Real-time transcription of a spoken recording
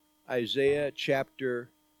Isaiah chapter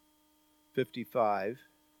 55.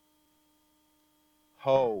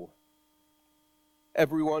 Ho,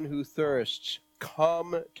 everyone who thirsts,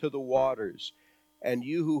 come to the waters, and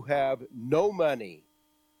you who have no money,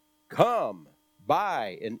 come,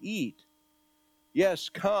 buy and eat. Yes,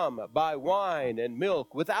 come, buy wine and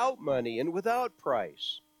milk without money and without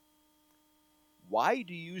price. Why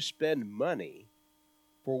do you spend money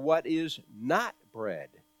for what is not bread,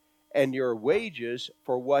 and your wages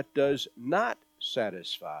for what does not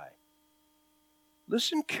satisfy?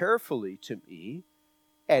 Listen carefully to me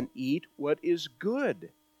and eat what is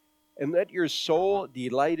good, and let your soul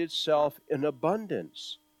delight itself in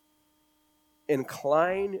abundance.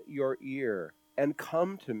 Incline your ear and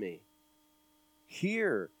come to me.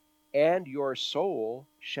 Hear, and your soul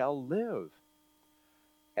shall live.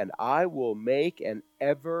 And I will make an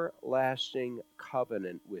everlasting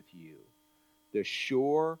covenant with you, the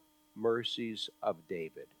sure mercies of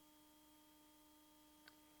David.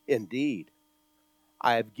 Indeed,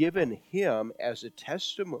 I have given him as a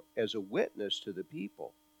testimony, as a witness to the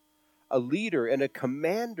people, a leader and a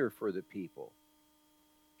commander for the people.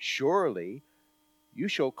 Surely you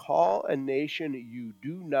shall call a nation you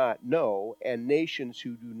do not know, and nations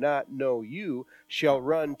who do not know you shall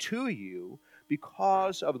run to you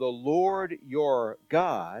because of the Lord your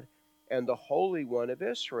God and the Holy One of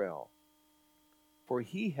Israel, for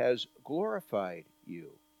he has glorified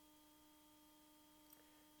you.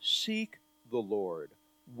 Seek the Lord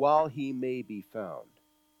while he may be found.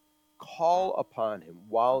 Call upon him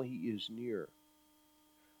while he is near.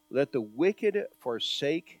 Let the wicked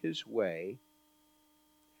forsake his way,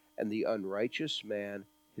 and the unrighteous man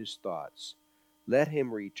his thoughts. Let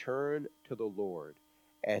him return to the Lord,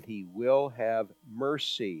 and he will have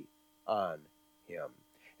mercy on him,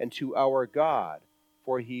 and to our God,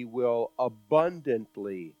 for he will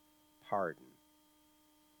abundantly pardon.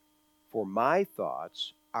 For my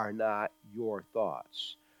thoughts are not your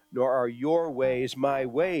thoughts, nor are your ways my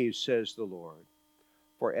ways, says the Lord.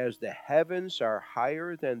 For as the heavens are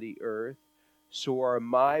higher than the earth, so are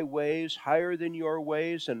my ways higher than your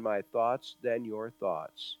ways, and my thoughts than your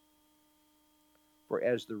thoughts. For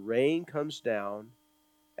as the rain comes down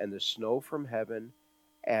and the snow from heaven,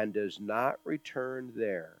 and does not return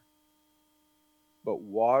there, but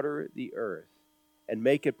water the earth, and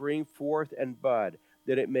make it bring forth and bud,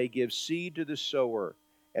 that it may give seed to the sower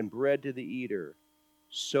and bread to the eater,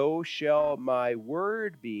 so shall my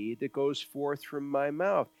word be that goes forth from my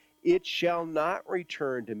mouth. It shall not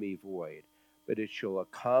return to me void, but it shall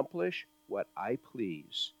accomplish what I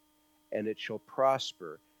please, and it shall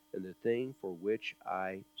prosper in the thing for which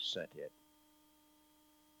I sent it.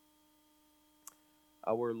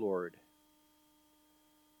 Our Lord,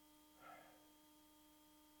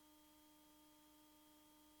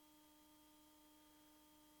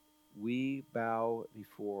 we bow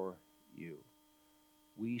before you.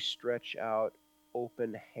 We stretch out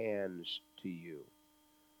open hands to you.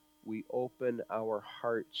 We open our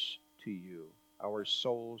hearts to you, our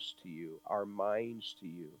souls to you, our minds to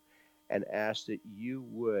you, and ask that you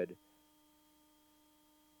would,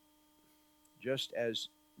 just as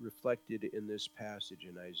reflected in this passage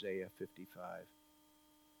in Isaiah 55,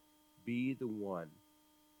 be the one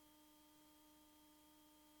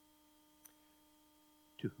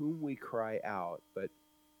to whom we cry out, but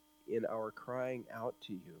in our crying out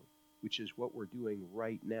to you, which is what we're doing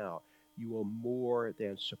right now, you will more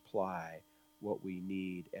than supply what we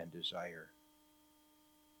need and desire.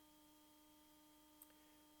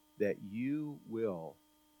 That you will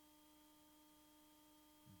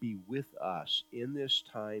be with us in this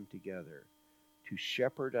time together to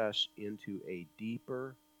shepherd us into a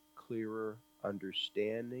deeper, clearer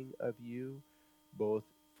understanding of you, both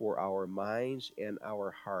for our minds and our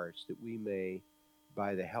hearts, that we may,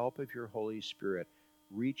 by the help of your Holy Spirit,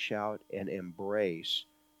 reach out and embrace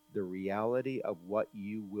the reality of what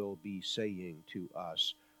you will be saying to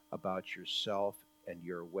us about yourself and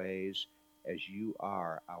your ways, as you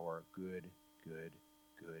are our good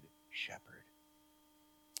shepherd.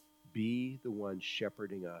 Be the one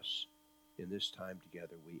shepherding us in this time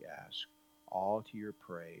together, we ask, all to your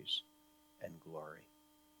praise and glory.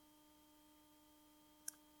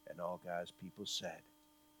 And all God's people said,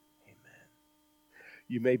 amen.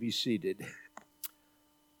 You may be seated.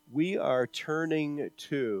 We are turning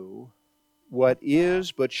to what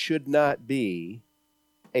is but should not be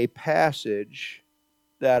a passage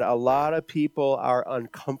that a lot of people are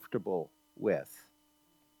uncomfortable with.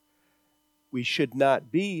 We should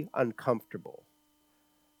not be uncomfortable.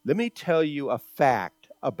 Let me tell you a fact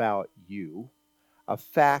about you, a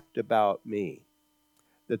fact about me.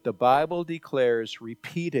 that the Bible declares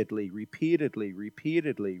repeatedly, repeatedly,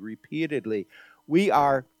 repeatedly, repeatedly, we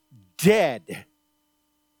are dead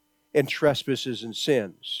in trespasses and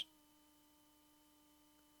sins.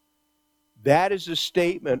 That is a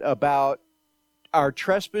statement about our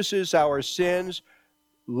trespasses, our sins.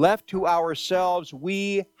 Left to ourselves,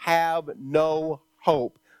 we have no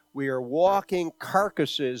hope. We are walking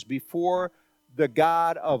carcasses before the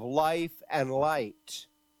God of life and light.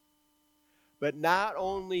 But not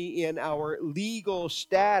only in our legal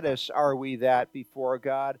status are we that before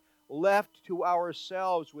God, left to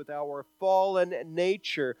ourselves with our fallen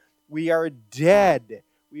nature, we are dead.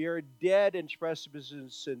 We are dead in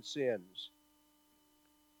trespasses and sins.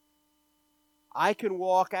 I can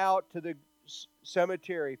walk out to the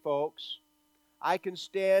cemetery, folks. I can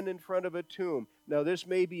stand in front of a tomb. Now, this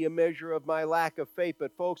may be a measure of my lack of faith,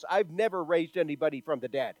 but folks, I've never raised anybody from the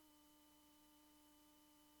dead.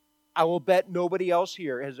 I will bet nobody else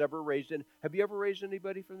here has ever raised any. Have you ever raised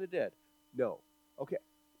anybody from the dead? No. Okay.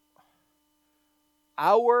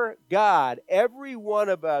 Our God, every one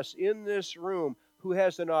of us in this room who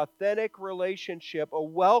has an authentic relationship, a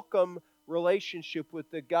welcome relationship with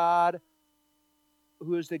the God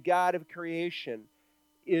who is the God of creation,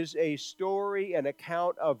 is a story, an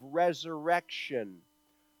account of resurrection.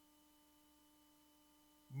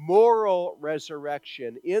 Moral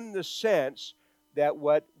resurrection, in the sense that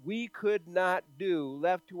what we could not do,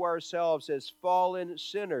 left to ourselves as fallen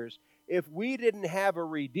sinners, if we didn't have a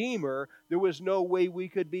Redeemer, there was no way we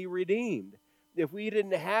could be redeemed. If we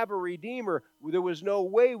didn't have a Redeemer, there was no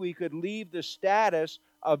way we could leave the status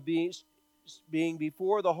of being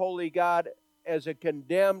before the holy God as a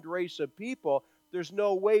condemned race of people. There's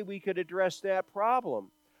no way we could address that problem.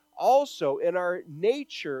 Also, in our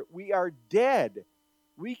nature, we are dead.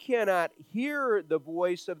 We cannot hear the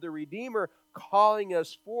voice of the Redeemer calling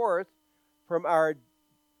us forth from our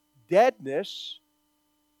deadness,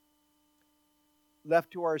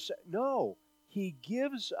 left to ourselves. No, He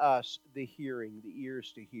gives us the hearing, the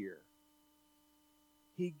ears to hear.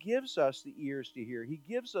 He gives us the ears to hear. He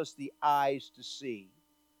gives us the eyes to see.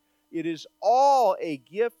 It is all a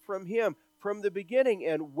gift from Him from the beginning.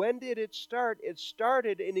 And when did it start? It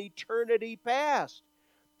started in eternity past,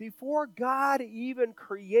 before God even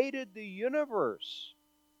created the universe.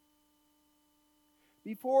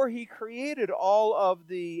 Before He created all of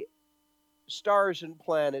the stars and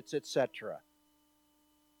planets, etc.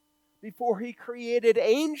 Before He created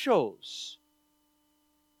angels.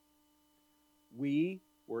 We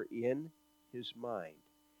were in His mind.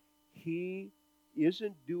 He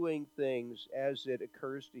isn't doing things as it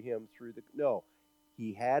occurs to Him through the... No,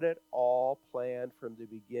 He had it all planned from the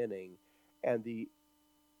beginning. And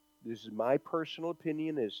this is my personal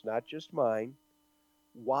opinion, it's not just mine.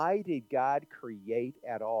 Why did God create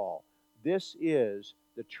at all? This is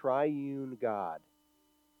the triune God.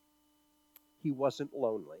 He wasn't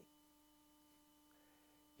lonely.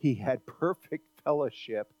 He had perfect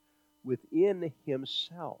fellowship within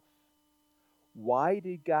Himself. Why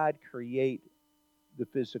did God create the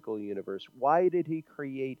physical universe? Why did He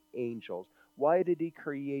create angels? Why did He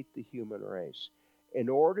create the human race? In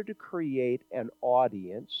order to create an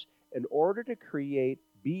audience, in order to create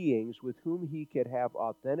beings with whom He could have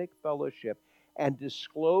authentic fellowship and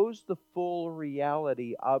disclose the full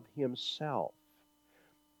reality of Himself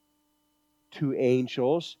to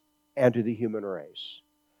angels and to the human race.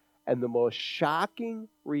 And the most shocking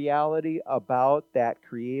reality about that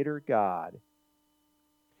Creator God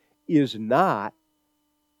is not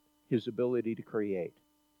His ability to create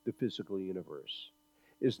the physical universe,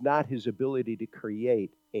 is not His ability to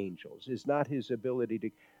create angels, is not His ability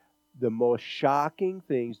to... The most shocking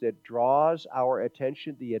things that draws our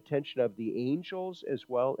attention, the attention of the angels as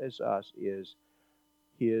well as us, is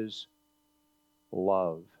His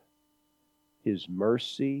love, His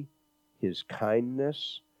mercy, His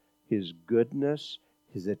kindness, His goodness,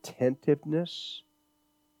 His attentiveness.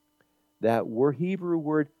 That Hebrew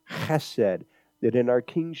word chesed, that in our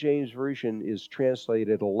King James Version is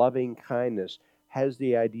translated loving kindness, has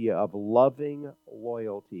the idea of loving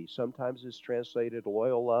loyalty. Sometimes it's translated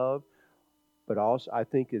loyal love, but also I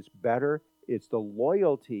think it's better. It's the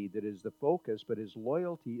loyalty that is the focus, but His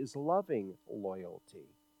loyalty is loving loyalty.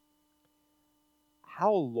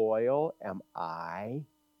 How loyal am I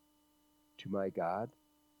to my God?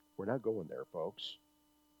 We're not going there, folks.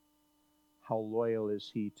 How loyal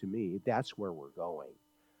is He to me? That's where we're going.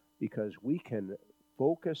 Because we can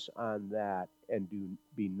focus on that and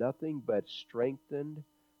be nothing but strengthened,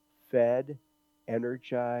 fed,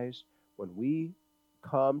 energized when we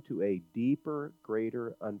come to a deeper,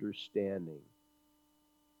 greater understanding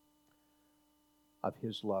of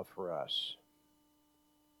His love for us.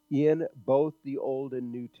 In both the Old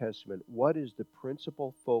and New Testament, what is the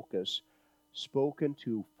principal focus spoken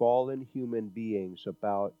to fallen human beings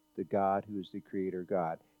about the God who is the Creator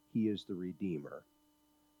God? He is the Redeemer.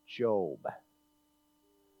 Job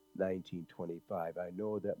 19:25, I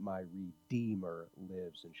know that my Redeemer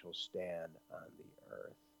lives and shall stand on the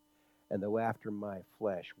earth. And though after my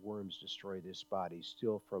flesh worms destroy this body,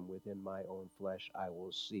 still from within my own flesh I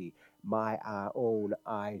will see. My own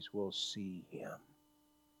eyes will see him.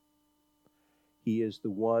 He is the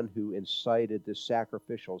one who incited the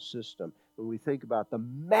sacrificial system. When we think about the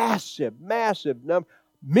massive number,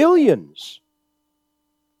 millions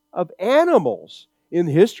of animals in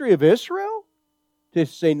the history of Israel, to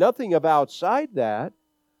say nothing of outside that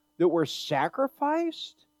were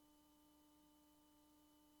sacrificed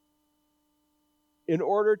in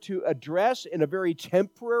order to address in a very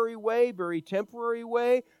temporary way,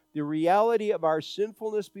 the reality of our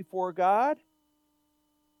sinfulness before God.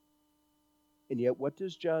 And yet, what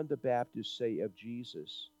does John the Baptist say of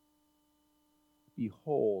Jesus?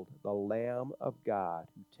 Behold, the Lamb of God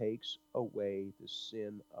who takes away the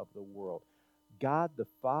sin of the world. God the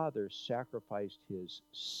Father sacrificed his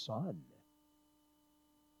Son.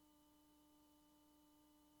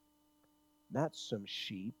 Not some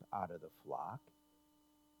sheep out of the flock.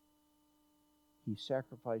 He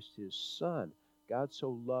sacrificed his Son. God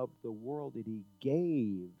so loved the world that he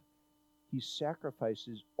gave. He sacrificed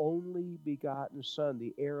his only begotten Son,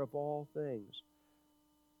 the heir of all things,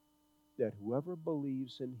 that whoever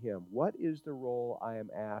believes in him, what is the role I am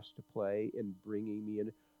asked to play in bringing me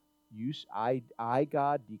in? I,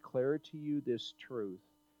 God, declare to you this truth.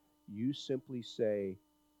 You simply say,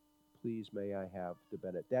 please may I have the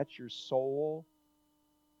benefit. That's your sole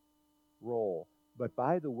role. But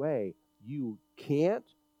by the way, you can't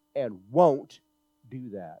and won't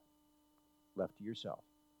do that left to yourself.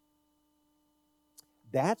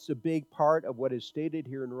 That's a big part of what is stated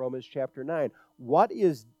here in Romans chapter 9. What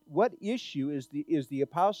issue is the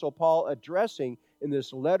Apostle Paul addressing in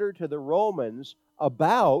this letter to the Romans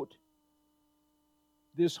about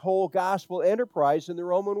this whole gospel enterprise in the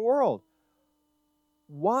Roman world?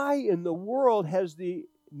 Why in the world has the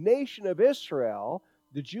nation of Israel,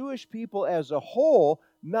 the Jewish people as a whole,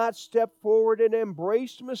 not stepped forward and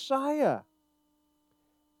embraced Messiah?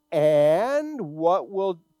 And what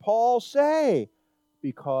will Paul say?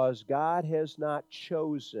 Because God has not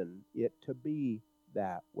chosen it to be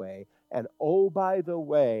that way. And oh, by the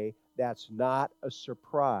way, that's not a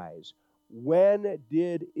surprise. When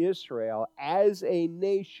did Israel as a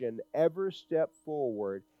nation ever step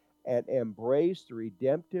forward and embrace the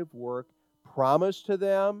redemptive work promised to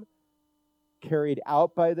them, carried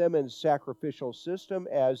out by them in sacrificial system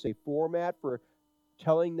as a format for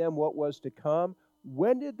telling them what was to come?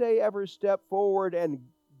 When did they ever step forward and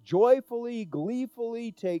joyfully,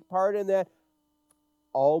 gleefully take part in that?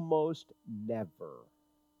 Almost never.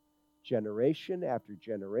 Generation after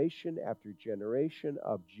generation after generation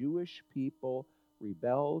of Jewish people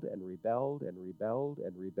rebelled and rebelled and rebelled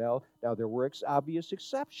and rebelled. Now, there were obvious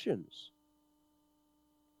exceptions,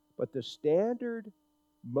 but the standard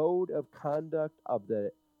mode of conduct of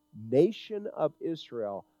the nation of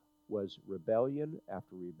Israel was rebellion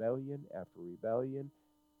after rebellion after rebellion,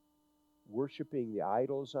 worshiping the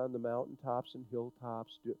idols on the mountaintops and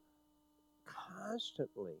hilltops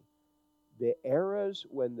constantly. The eras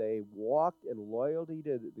when they walked in loyalty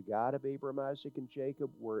to the God of Abraham, Isaac, and Jacob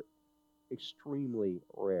were extremely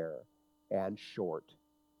rare and short.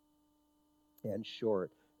 And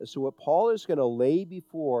so what Paul is going to lay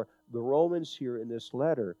before the Romans here in this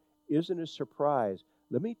letter isn't a surprise.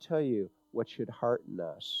 Let me tell you what should hearten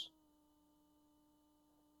us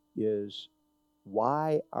is,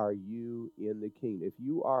 why are you in the kingdom? If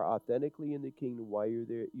you are authentically in the kingdom, why are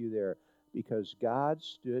you there? Because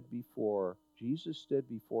Jesus stood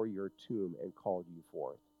before your tomb and called you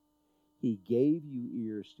forth. He gave you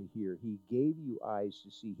ears to hear. He gave you eyes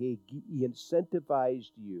to see. He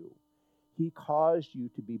incentivized you. He caused you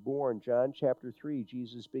to be born. John chapter 3,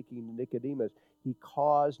 Jesus speaking to Nicodemus. He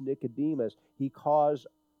caused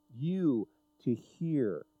you to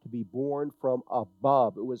hear, to be born from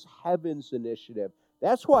above. It was heaven's initiative.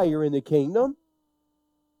 That's why you're in the kingdom.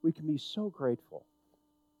 We can be so grateful.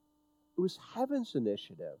 It was heaven's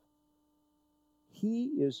initiative. He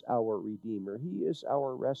is our Redeemer. He is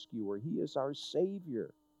our rescuer. He is our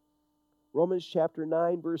Savior. Romans chapter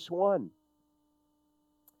 9, verse 1.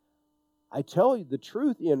 I tell you the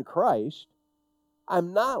truth in Christ.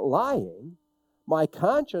 I'm not lying. My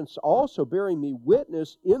conscience also bearing me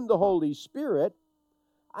witness in the Holy Spirit.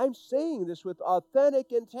 I'm saying this with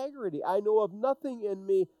authentic integrity. I know of nothing in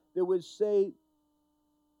me that would say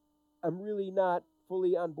I'm really not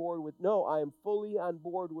fully on board with. No, I am fully on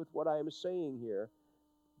board with what I am saying here,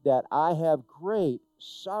 that I have great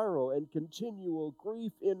sorrow and continual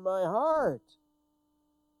grief in my heart.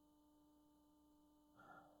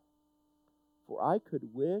 For I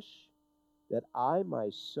could wish that I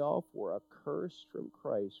myself were accursed from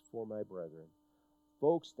Christ for my brethren.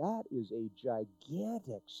 Folks, that is a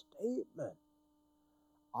gigantic statement.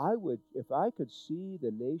 If I could see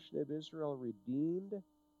the nation of Israel redeemed,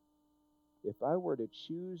 if I were to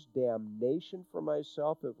choose damnation for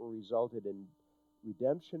myself, if it resulted in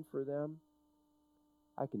redemption for them,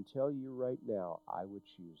 I can tell you right now, I would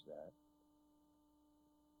choose that.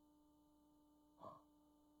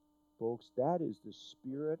 Folks, that is the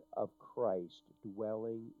Spirit of Christ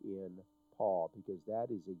dwelling in Paul, because that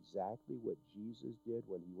is exactly what Jesus did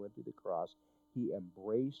when he went to the cross. He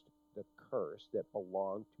embraced the curse that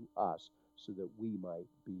belonged to us so that we might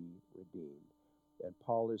be redeemed. And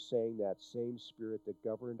Paul is saying that same Spirit that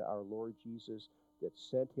governed our Lord Jesus, that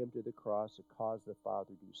sent him to the cross, that caused the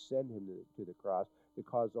Father to send him to the cross, that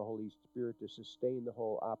caused the Holy Spirit to sustain the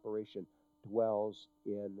whole operation, dwells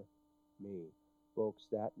in me. Folks,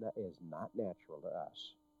 that is not natural to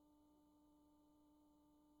us.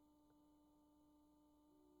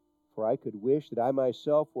 For I could wish that I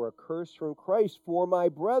myself were accursed from Christ for my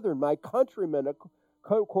brethren, my countrymen,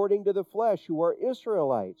 according to the flesh, who are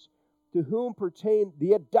Israelites, to whom pertain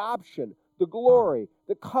the adoption, the glory,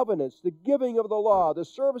 the covenants, the giving of the law, the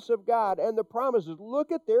service of God, and the promises.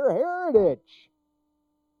 Look at their heritage.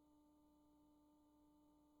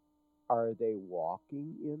 Are they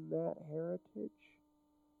walking in that heritage?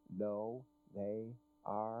 No, they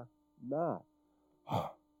are not.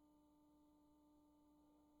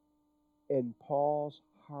 And Paul's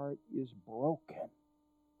heart is broken.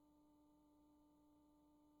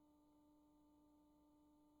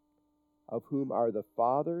 Of whom are the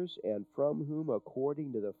fathers, and from whom,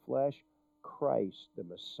 according to the flesh, Christ the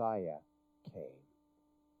Messiah came.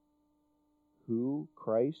 Who,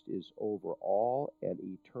 Christ, is over all and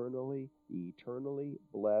the eternally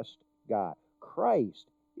blessed God. Christ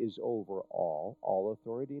is over all. All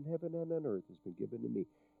authority in heaven and on earth has been given to me.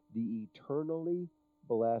 The eternally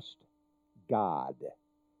blessed God.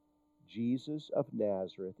 Jesus of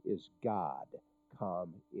Nazareth is God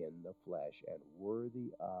come in the flesh and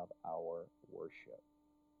worthy of our worship.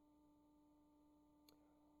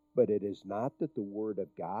 But it is not that the Word of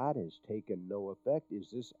God has taken no effect. Is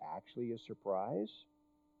this actually a surprise?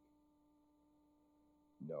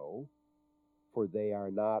 No, for they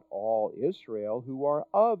are not all Israel who are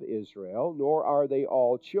of Israel, nor are they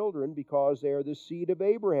all children, because they are the seed of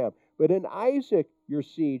Abraham. But in Isaac your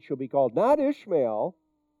seed shall be called, not Ishmael,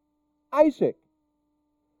 Isaac.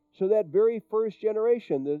 So that very first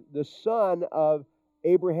generation, the son of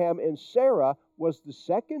Abraham and Sarah, was the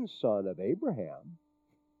second son of Abraham.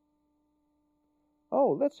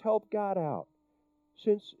 Oh, let's help God out.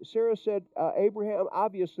 Since Sarah said, Abraham,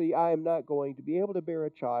 obviously I am not going to be able to bear a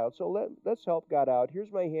child, so let's help God out.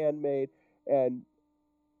 Here's my handmaid, and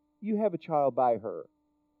you have a child by her.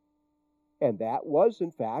 And that was,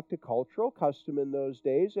 in fact, a cultural custom in those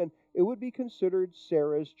days, and it would be considered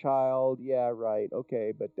Sarah's child. Yeah, right,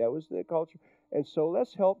 okay, but that was the culture. And so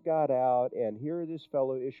let's help God out, and here this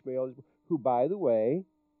fellow Ishmael, who, by the way,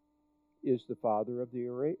 is the father of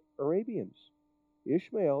the Arabians.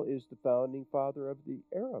 Ishmael is the founding father of the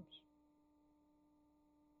Arabs.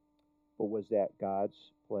 But was that God's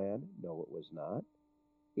plan? No, it was not.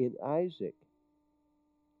 In Isaac,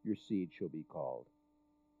 your seed shall be called.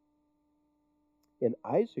 In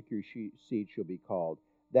Isaac your seed shall be called.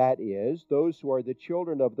 That is, those who are the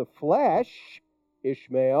children of the flesh,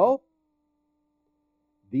 Ishmael.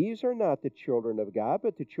 These are not the children of God,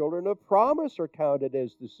 but the children of promise are counted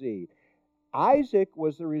as the seed. Isaac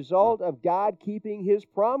was the result of God keeping his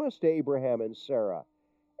promise to Abraham and Sarah.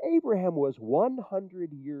 Abraham was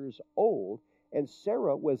 100 years old, and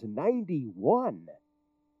Sarah was 91.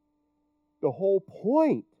 The whole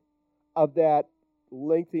point of that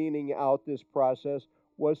lengthening out this process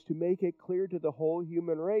was to make it clear to the whole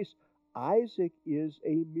human race, Isaac is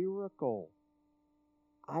a miracle.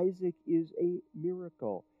 Isaac is a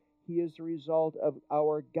miracle. He is the result of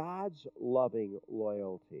our God's loving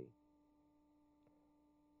loyalty.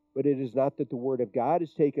 But it is not that the word of God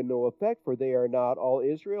has taken no effect, for they are not all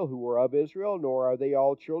Israel who are of Israel, nor are they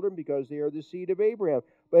all children, because they are the seed of Abraham.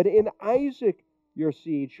 But in Isaac your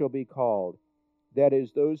seed shall be called. That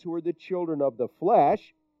is, those who are the children of the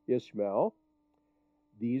flesh, Ishmael.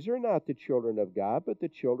 These are not the children of God, but the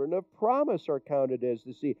children of promise are counted as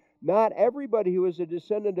the seed. Not everybody who is a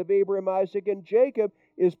descendant of Abraham, Isaac, and Jacob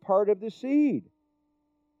is part of the seed.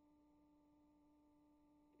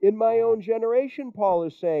 In my own generation, Paul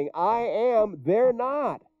is saying, I am, they're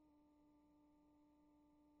not.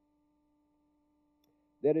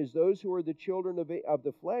 That is, those who are the children of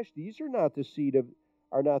the flesh, these are not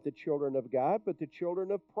not the children of God, but the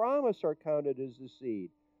children of promise are counted as the seed.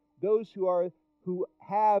 Those who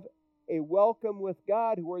have a welcome with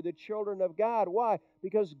God, who are the children of God. Why?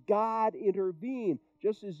 Because God intervened,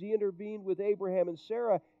 just as He intervened with Abraham and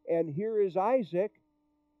Sarah. And here is Isaac.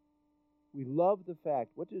 We love the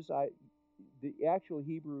fact. What does the actual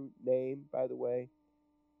Hebrew name, by the way,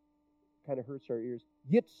 kind of hurts our ears.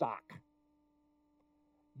 Yitzhak.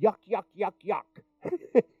 Yuck, yuck, yuck, yuck.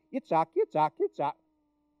 Yitzhak, Yitzhak, Yitzhak.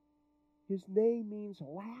 His name means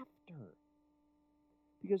laughter.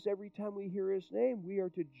 Because every time we hear his name, we are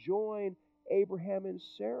to join Abraham and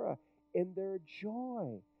Sarah in their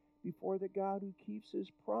joy before the God who keeps his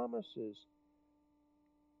promises.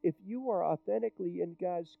 If you are authentically in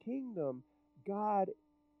God's kingdom, God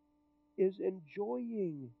is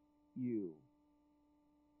enjoying you.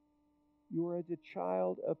 You are the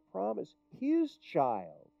child of promise, his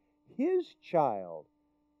child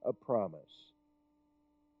of promise.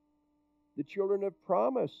 The children of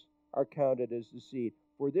promise are counted as the seed,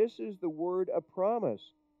 for this is the word of promise.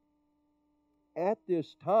 At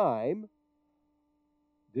this time,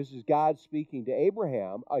 this is God speaking to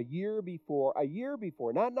Abraham a year before,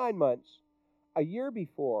 not 9 months, a year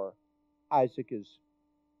before Isaac is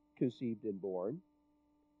conceived and born.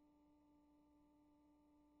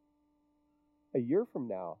 A year from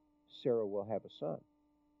now, Sarah will have a son.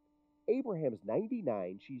 Abraham's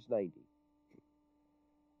 99, she's 90.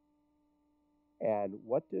 And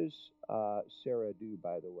what does Sarah do,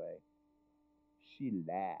 by the way? She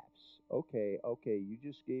laughs. Okay, you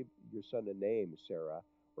just gave your son a name, Sarah.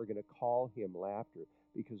 We're going to call him Laughter,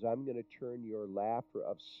 because I'm going to turn your laughter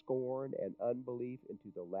of scorn and unbelief into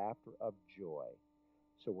the laughter of joy.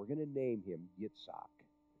 So we're going to name him Yitzhak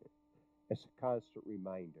as a constant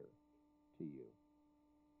reminder to you.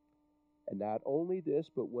 And not only this,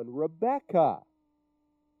 but when Rebekah,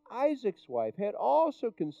 Isaac's wife, had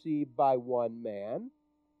also conceived by one man,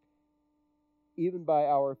 even by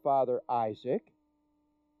our father Isaac,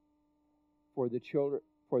 for the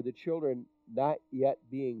children not yet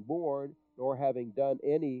being born, nor having done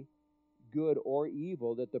any good or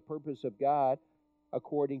evil, that the purpose of God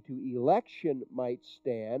according to election might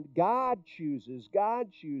stand. God chooses. God,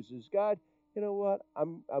 you know what?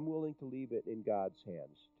 I'm willing to leave it in God's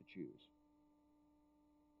hands to choose.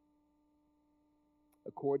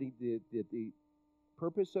 According to the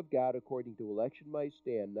purpose of God, according to election might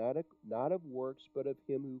stand, not of works, but of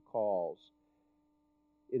him who calls.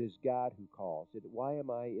 It is God who calls. Why am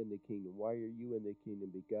I in the kingdom? Why are you in the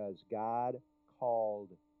kingdom? Because God called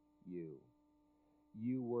you.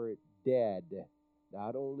 You were dead.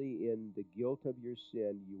 Not only in the guilt of your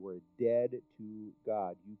sin, you were dead to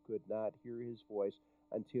God. You could not hear his voice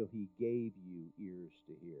until he gave you ears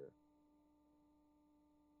to hear.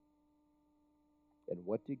 And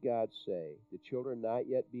what did God say? The children not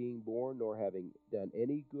yet being born, nor having done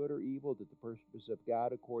any good or evil, that the purpose of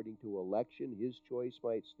God according to election, his choice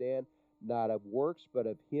might stand, not of works, but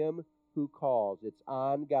of him who calls. It's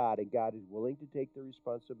on God, and God is willing to take the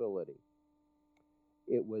responsibility.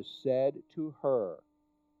 It was said to her,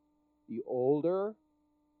 the older,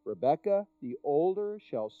 Rebekah, the older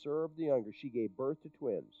shall serve the younger. She gave birth to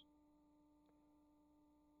twins.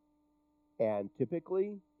 And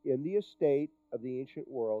typically, in the estate of the ancient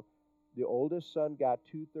world, the oldest son got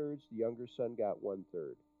 2/3, the younger son got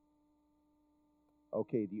 1/3.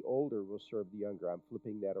 Okay, the older will serve the younger. I'm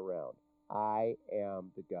flipping that around. I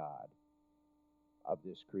am the God of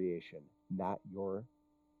this creation, not your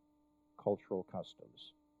cultural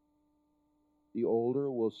customs. The older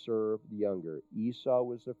will serve the younger. Esau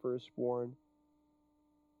was the firstborn,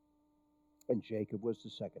 and Jacob was the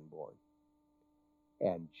secondborn.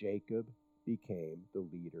 And Jacob became the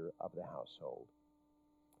leader of the household.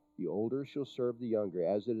 The older shall serve the younger.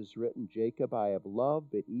 As it is written, Jacob I have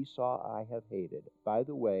loved, but Esau I have hated. By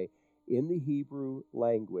the way, in the Hebrew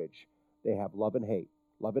language, they have love and hate,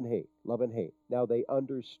 love and hate, love and hate. Now, they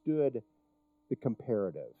understood the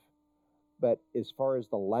comparative. But as far as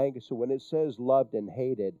the language, so when it says loved and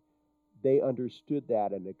hated, they understood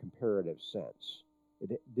that in a comparative sense.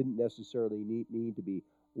 It didn't necessarily mean to be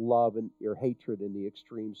love or hatred in the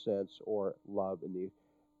extreme sense, or love in the...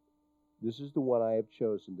 This is the one I have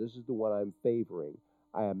chosen. This is the one I'm favoring.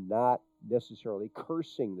 I am not necessarily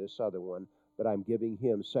cursing this other one, but I'm giving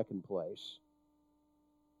him second place.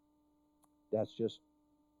 That's just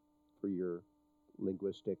for your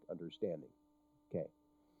linguistic understanding. Okay.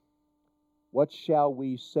 What shall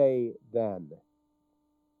we say then?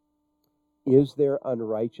 Is there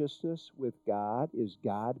unrighteousness with God? Is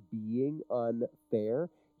God being unfair?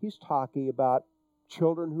 He's talking about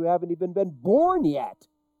children who haven't even been born yet.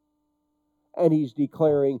 And he's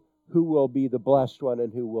declaring who will be the blessed one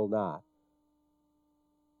and who will not.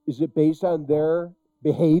 Is it based on their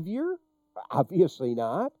behavior? Obviously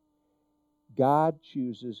not. God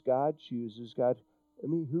chooses. God. I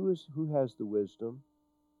mean, who has the wisdom?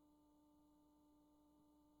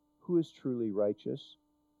 Who is truly righteous?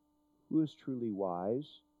 Who is truly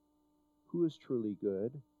wise? Who is truly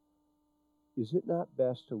good? Is it not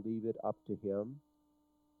best to leave it up to him?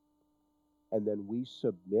 And then we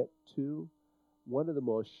submit to one of the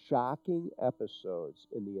most shocking episodes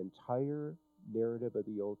in the entire narrative of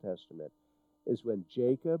the Old Testament is when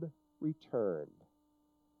Jacob returned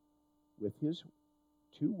with his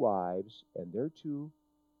 2 wives and their 2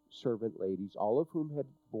 servant ladies, all of whom had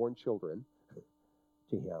borne children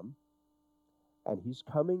to him, and he's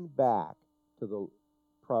coming back to the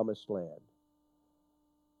promised land,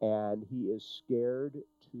 and he is scared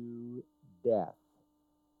to death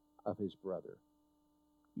of his brother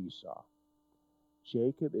Esau.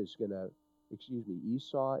 Esau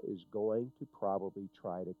is going to probably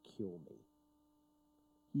try to kill me.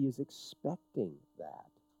 He is expecting that.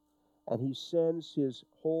 And he sends his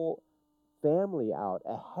whole family out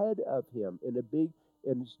ahead of him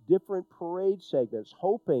in different parade segments,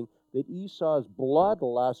 hoping that Esau's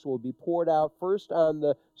bloodlust will be poured out first on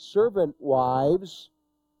the servant wives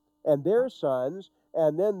and their sons,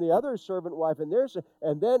 and then the other servant wife and their son,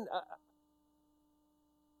 and then,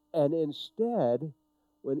 and instead,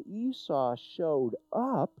 when Esau showed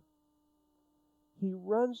up, he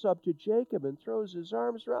runs up to Jacob and throws his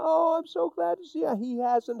arms around. Oh, I'm so glad to see you. He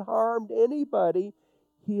hasn't harmed anybody.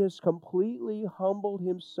 He has completely humbled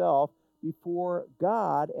himself before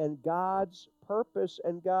God and God's purpose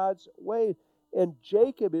and God's way. And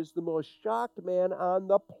Jacob is the most shocked man on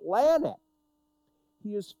the planet.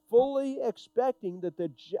 He is fully expecting that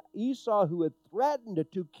the Esau who had threatened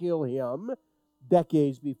to kill him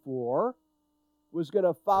decades before was going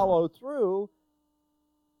to follow through,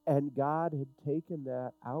 and God had taken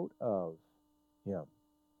that out of him.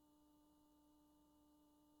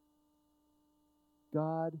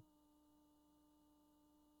 God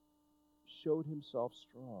showed himself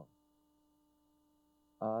strong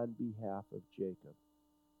on behalf of Jacob.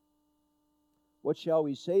 What shall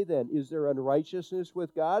we say then? Is there unrighteousness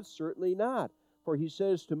with God? Certainly not. For he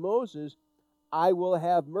says to Moses, I will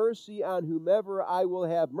have mercy on whomever I will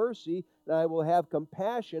have mercy, and I will have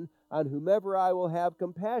compassion on whomever I will have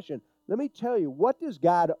compassion. Let me tell you, what does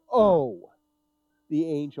God owe the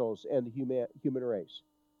angels and the human race?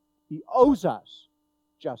 He owes us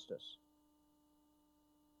justice.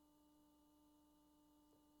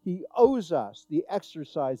 He owes us the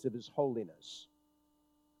exercise of his holiness.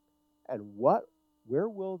 And where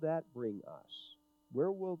will that bring us?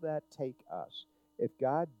 Where will that take us? If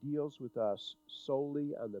God deals with us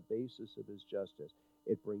solely on the basis of his justice,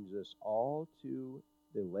 it brings us all to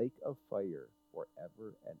the lake of fire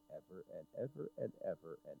forever and ever and ever and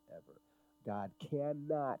ever and ever. God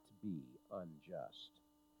cannot be unjust.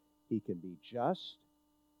 He can be just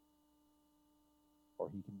or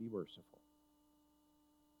he can be merciful.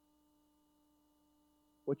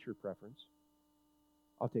 What's your preference?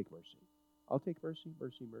 I'll take mercy. I'll take mercy,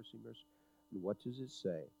 mercy, mercy, mercy. And what does it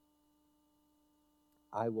say?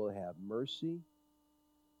 I will have mercy.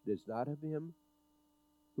 It is not of him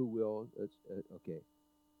who will,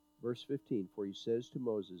 verse 15, for he says to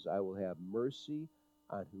Moses, I will have mercy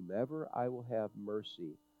on whomever I will have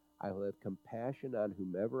mercy. I will have compassion on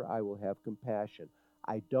whomever I will have compassion.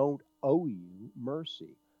 I don't owe you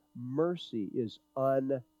mercy. Mercy is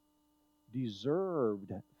undeserved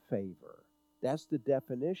favor. That's the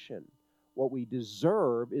definition. What we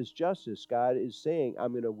deserve is justice. God is saying,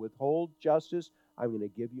 I'm going to withhold justice. I'm going to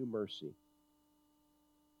give you mercy.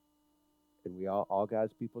 And we all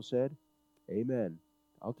God's people said, amen.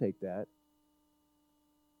 I'll take that.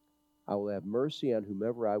 I will have mercy on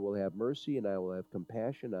whomever I will have mercy, and I will have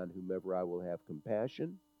compassion on whomever I will have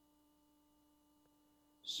compassion.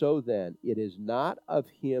 So then, it is not of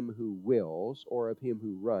him who wills or of him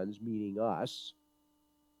who runs, meaning us,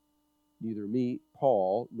 neither me,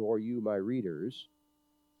 Paul, nor you, my readers,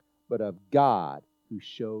 but of God who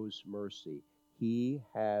shows mercy. He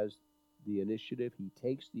has the initiative. He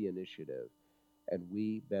takes the initiative, and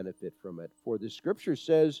we benefit from it. For the Scripture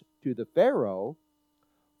says to the Pharaoh,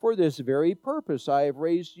 for this very purpose I have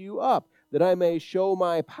raised you up, that I may show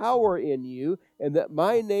my power in you, and that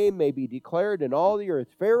my name may be declared in all the earth.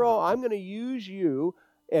 Pharaoh, I'm going to use you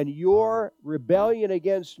and your rebellion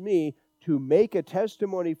against me to make a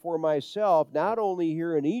testimony for myself, not only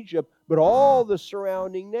here in Egypt, but all the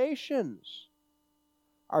surrounding nations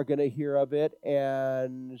are going to hear of it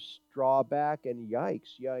and draw back, and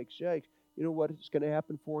yikes, yikes, yikes. You know what is going to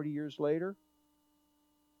happen 40 years later?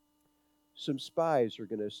 Some spies are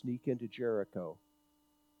going to sneak into Jericho,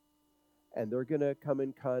 and they're going to come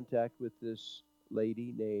in contact with this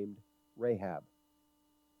lady named Rahab.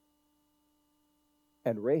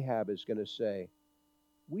 And Rahab is going to say,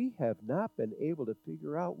 we have not been able to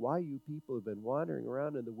figure out why you people have been wandering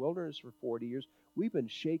around in the wilderness for 40 years. We've been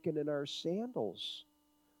shaking in our sandals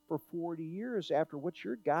for 40 years after what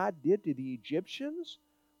your God did to the Egyptians.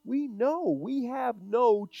 We know we have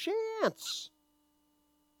no chance.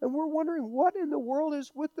 And we're wondering what in the world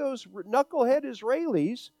is with those knucklehead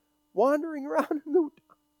Israelis wandering around in the...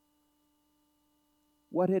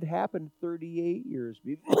 What had happened 38 years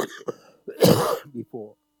before?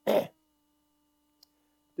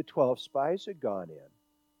 The 12 spies had gone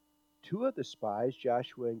in. 2 of the spies,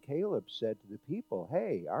 Joshua and Caleb, said to the people,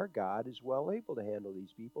 hey, our God is well able to handle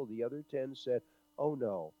these people. The other 10 said, oh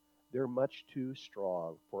no, they're much too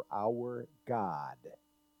strong for our God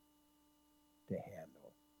to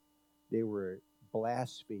handle. They were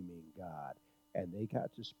blaspheming God, and they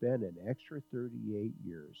got to spend an extra 38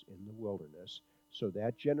 years in the wilderness. So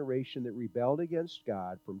that generation that rebelled against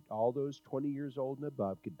God from all those 20 years old and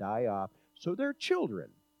above could die off, so their children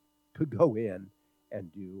could go in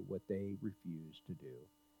and do what they refused to do.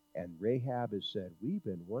 And Rahab has said, we've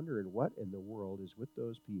been wondering what in the world is with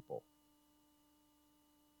those people.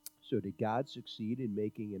 So did God succeed in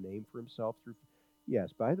making a name for himself through...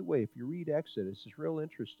 Yes, by the way, if you read Exodus, it's real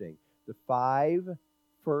interesting. The 5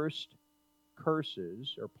 first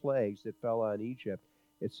curses or plagues that fell on Egypt,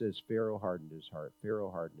 it says Pharaoh hardened his heart, Pharaoh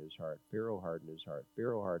hardened his heart, Pharaoh hardened his heart,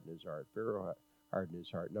 Pharaoh hardened his heart, Pharaoh hardened his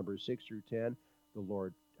heart. Numbers 6 through 10, the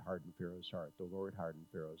Lord hardened Pharaoh's heart, the Lord hardened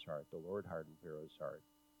Pharaoh's heart, the Lord hardened Pharaoh's heart.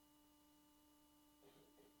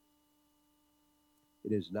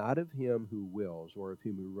 It is not of him who wills or of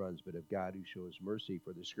him who runs, but of God who shows mercy.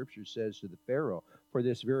 For the scripture says to the Pharaoh, for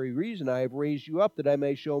this very reason I have raised you up, that I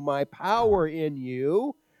may show my power in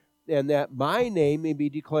you, and that my name may be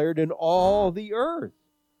declared in all the earth.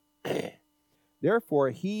 Therefore,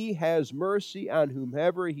 he has mercy on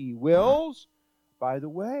whomever he wills. By the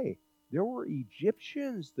way, there were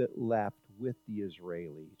Egyptians that left with the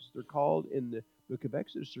Israelis. They're called, in the book of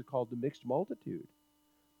Exodus, they're called the mixed multitude.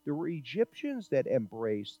 There were Egyptians that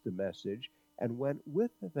embraced the message and went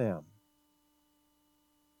with them.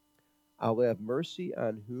 I'll have mercy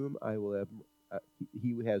on whom I will have.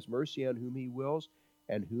 He has mercy on whom he wills,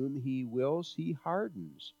 and whom he wills he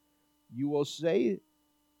hardens. You will say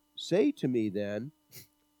to me then,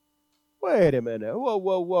 wait a minute,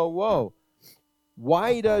 whoa.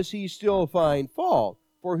 Why does he still find fault?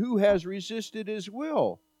 For who has resisted his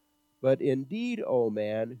will? But indeed, O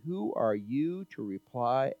man, who are you to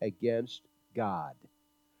reply against God?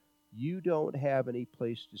 You don't have any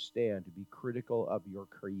place to stand to be critical of your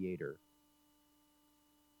Creator.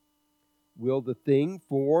 Will the thing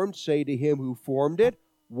formed say to him who formed it,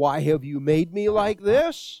 why have you made me like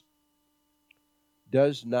this?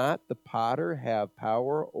 Does not the potter have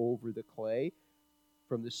power over the clay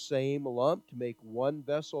from the same lump to make one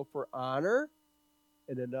vessel for honor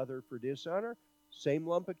and another for dishonor? Same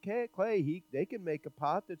lump of clay, they can make a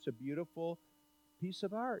pot that's a beautiful piece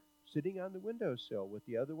of art sitting on the windowsill, with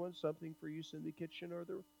the other one something for use in the kitchen or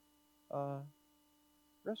the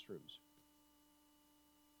restrooms.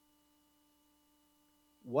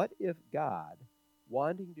 What if God,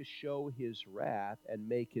 wanting to show his wrath and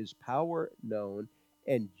make his power known,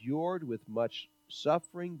 endured with much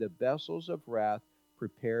suffering the vessels of wrath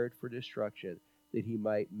prepared for destruction, that he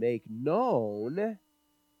might make known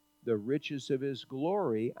the riches of his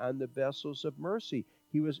glory on the vessels of mercy?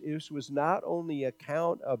 This was not only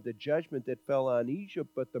account of the judgment that fell on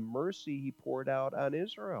Egypt, but the mercy he poured out on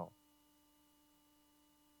Israel,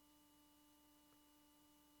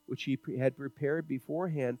 which he had prepared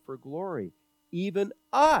beforehand for glory, even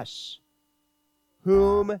us,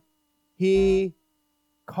 whom he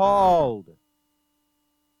called.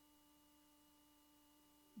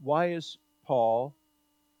 Why is Paul,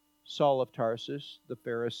 Saul of Tarsus, the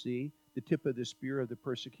Pharisee, the tip of the spear of the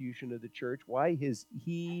persecution of the church, why is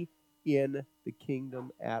he in the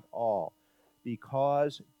kingdom at all?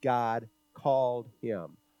 Because God called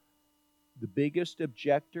him. The biggest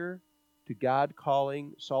objector to God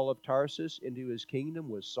calling Saul of Tarsus into his kingdom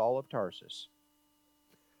was Saul of Tarsus.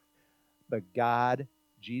 But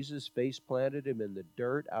Jesus face planted him in the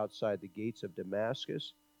dirt outside the gates of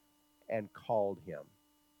Damascus and called him.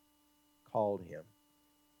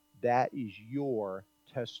 That is your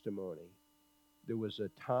testimony. There was a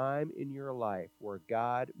time in your life where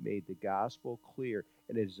God made the gospel clear,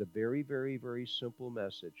 and it is a very, very, very simple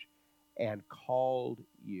message, and called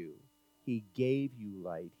you. He gave you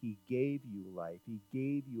light. He gave you life. He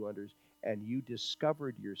gave you understanding, and you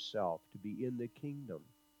discovered yourself to be in the kingdom.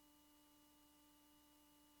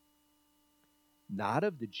 Not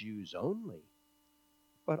of the Jews only,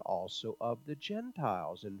 but also of the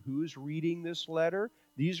Gentiles. And who's reading this letter?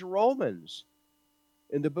 These Romans.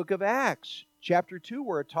 In the book of Acts, chapter 2,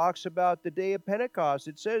 where it talks about the day of Pentecost,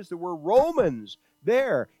 it says there were Romans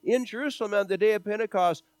there in Jerusalem on the day of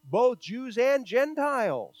Pentecost, both Jews and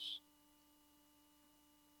Gentiles.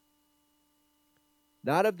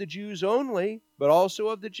 Not of the Jews only, but also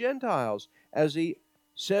of the Gentiles. As he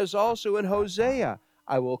says also in Hosea,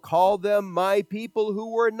 I will call them my people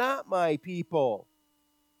who were not my people,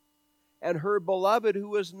 and her beloved who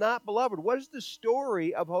was not beloved. What is the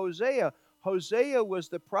story of Hosea? Hosea was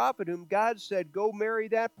the prophet whom God said, go marry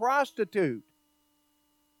that prostitute.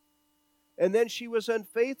 And then she was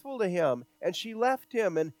unfaithful to him, and she left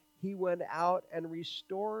him, and he went out and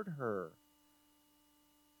restored her.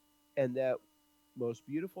 And that most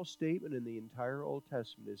beautiful statement in the entire Old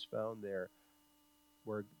Testament is found there,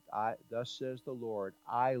 where thus says the Lord,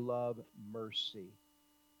 I love mercy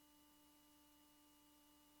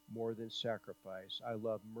more than sacrifice. I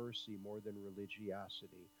love mercy more than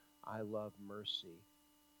religiosity. I love mercy.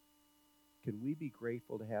 Can we be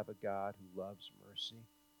grateful to have a God who loves mercy?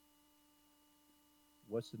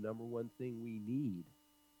 What's the number one thing we need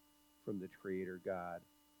from the Creator God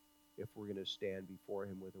if we're going to stand before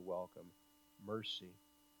Him with a welcome? Mercy.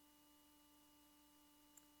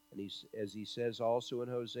 And as he says also in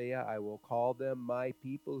Hosea, I will call them my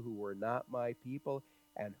people who were not my people,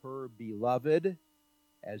 and her beloved,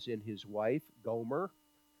 as in his wife, Gomer,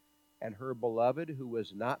 and her beloved who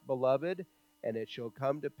was not beloved. And it shall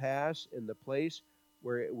come to pass in the place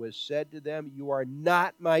where it was said to them, you are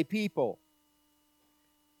not my people,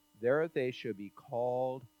 there they shall be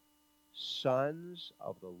called sons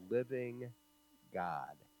of the living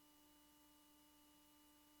God,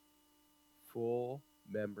 full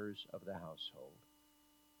members of the household.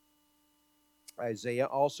 Isaiah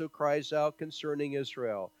also cries out concerning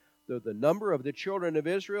Israel, though the number of the children of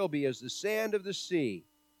Israel be as the sand of the sea,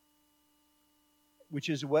 which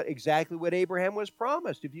is exactly what Abraham was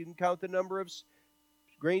promised. If you can count the number of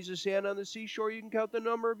grains of sand on the seashore, you can count the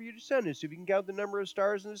number of your descendants. If you can count the number of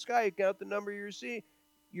stars in the sky, you can count the number of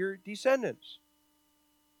your descendants.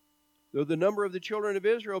 Though the number of the children of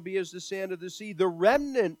Israel be as the sand of the sea, the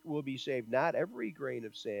remnant will be saved. Not every grain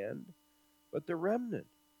of sand, but the remnant.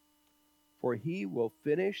 For he will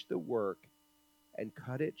finish the work and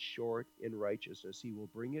cut it short in righteousness. He will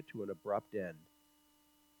bring it to an abrupt end.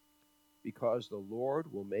 Because the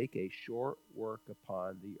Lord will make a short work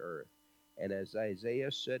upon the earth. And as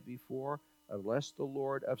Isaiah said before, unless the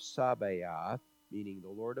Lord of Sabaoth, meaning the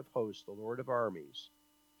Lord of hosts, the Lord of armies,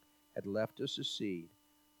 had left us a seed,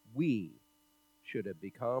 we should have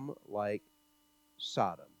become like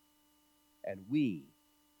Sodom, and we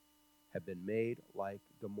have been made like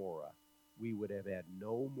Gomorrah. We would have had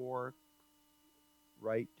no more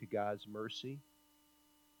right to God's mercy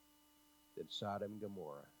than Sodom and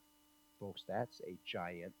Gomorrah. Folks, that's a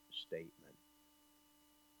giant statement.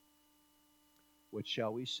 What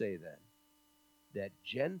shall we say then? That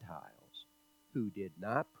Gentiles who did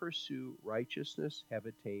not pursue righteousness have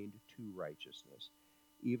attained to righteousness,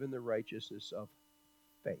 even the righteousness of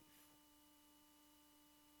faith.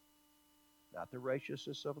 Not the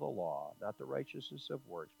righteousness of the law, not the righteousness of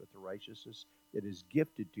works, but the righteousness that is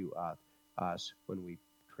gifted to us when we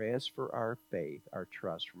transfer our faith, our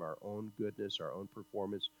trust from our own goodness, our own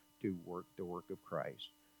performance to the work of Christ.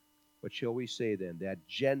 What shall we say then? That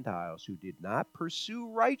Gentiles who did not pursue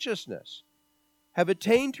righteousness have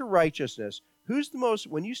attained to righteousness.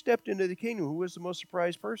 When you stepped into the kingdom, who was the most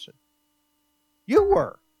surprised person? You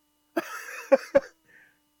were.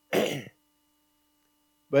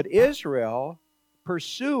 But Israel,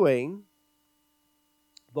 pursuing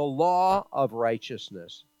the law of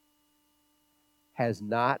righteousness, has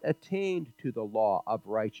not attained to the law of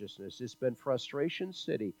righteousness. It's been frustration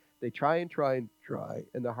city. They try and try and try,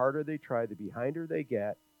 and the harder they try, the behinder they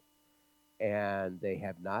get, and they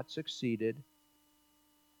have not succeeded.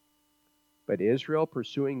 But Israel,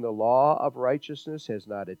 pursuing the law of righteousness, has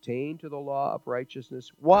not attained to the law of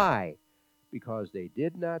righteousness. Why? Because they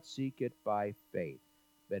did not seek it by faith,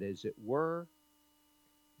 but as it were,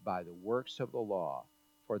 by the works of the law.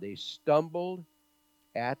 For they stumbled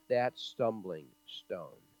at that stumbling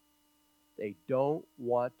stone. They don't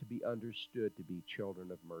want to be understood to be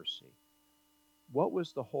children of mercy. What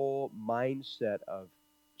was the whole mindset of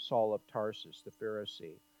Saul of Tarsus, the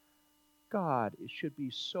Pharisee. God should be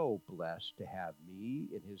so blessed to have me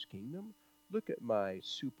in his kingdom. Look at my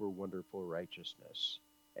super wonderful righteousness.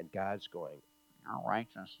 And God's going, your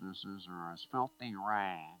righteousnesses are as filthy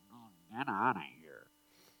rags. Get out of here.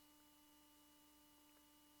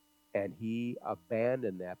 And he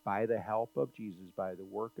abandoned that by the help of Jesus, by the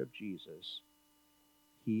work of Jesus.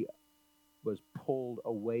 He was pulled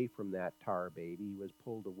away from that tar baby. He was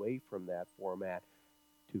pulled away from that format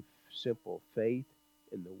to simple faith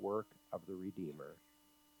in the work of the Redeemer.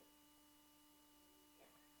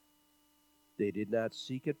 They did not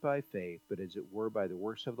seek it by faith, but as it were by the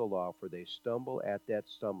works of the law, for they stumble at that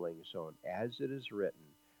stumbling stone. As it is written,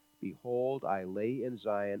 behold, I lay in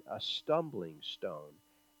Zion a stumbling stone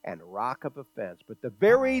and rock of offense, but the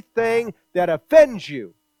very thing that offends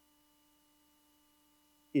you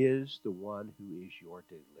is the one who is your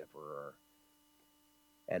deliverer.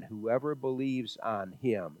 And whoever believes on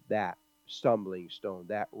him, that stumbling stone,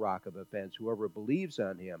 that rock of offense, whoever believes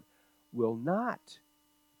on him will not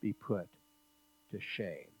be put to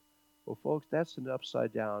shame. Well, folks, that's an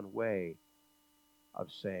upside down way of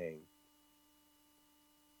saying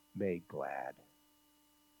made glad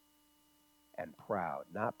and proud.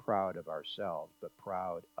 Not proud of ourselves, but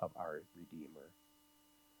proud of our Redeemer.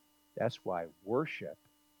 That's why worship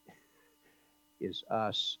is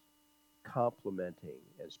us complimenting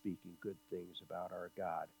and speaking good things about our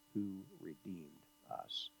God who redeemed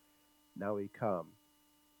us. Now we come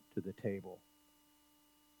to the table.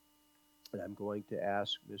 And I'm going to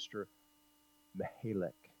ask Mr.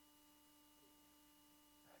 Mihalik.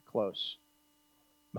 Close.